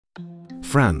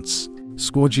France,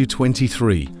 squad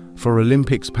U-23 for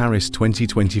Olympics Paris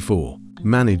 2024.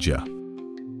 Manager: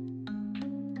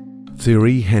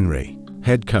 Thierry Henry.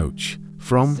 Head coach,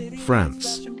 from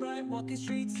France.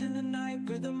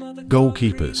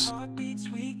 Goalkeepers: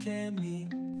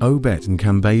 Obet and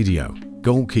Cambadio,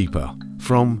 goalkeeper,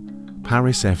 from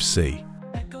Paris FC.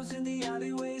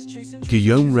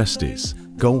 Guillaume Restes,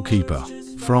 goalkeeper,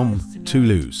 from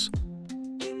Toulouse.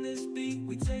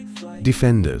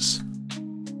 Defenders: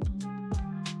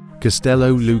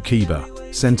 Castello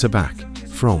Luquiba, centre-back,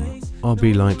 from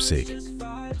RB Leipzig.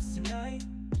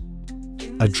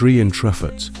 Adrien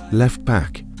Truffert,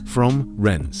 left-back, from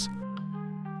Rennes.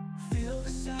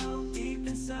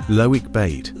 Loic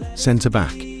Bade,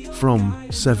 centre-back, from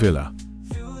Sevilla.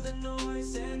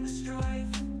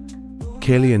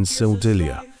 Kylian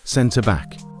Sildilia,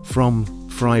 centre-back, from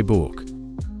Freiburg.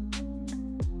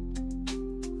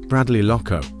 Bradley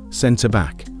Locco,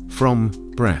 centre-back, from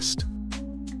Brest.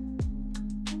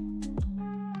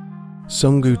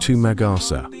 Songutu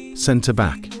Magasa,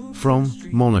 centre-back, from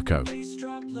Monaco.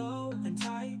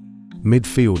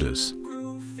 Midfielders: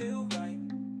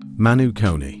 Manu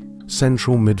Kone,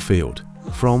 central midfield,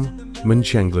 from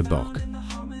Mönchengladbach.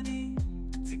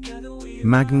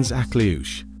 Magnus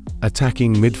Akliouche,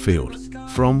 attacking midfield,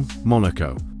 from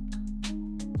Monaco.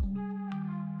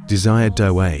 Desire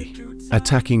Doué,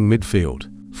 attacking midfield,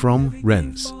 from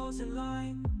Rennes.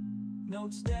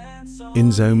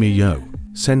 Inzo Miyo,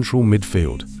 central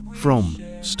midfield, from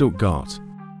Stuttgart.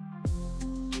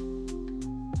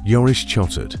 Yoris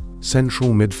Chottard,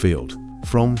 central midfield,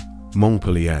 from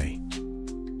Montpellier.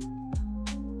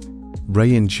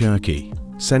 Rayan Cherki,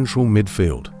 central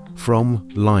midfield, from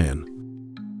Lyon.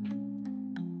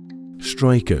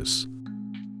 Strikers: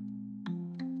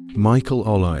 Michael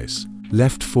Olise,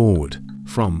 left forward,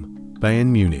 from Bayern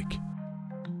Munich.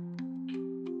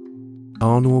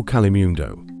 Arnaud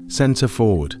Calimundo, centre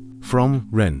forward, from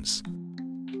Rennes.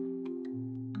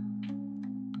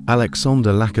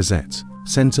 Alexander Lacazette,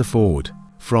 centre forward,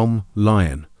 from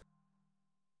Lyon.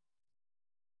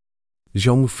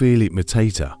 Jean-Philippe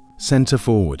Mateta, centre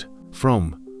forward,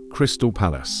 from Crystal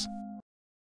Palace.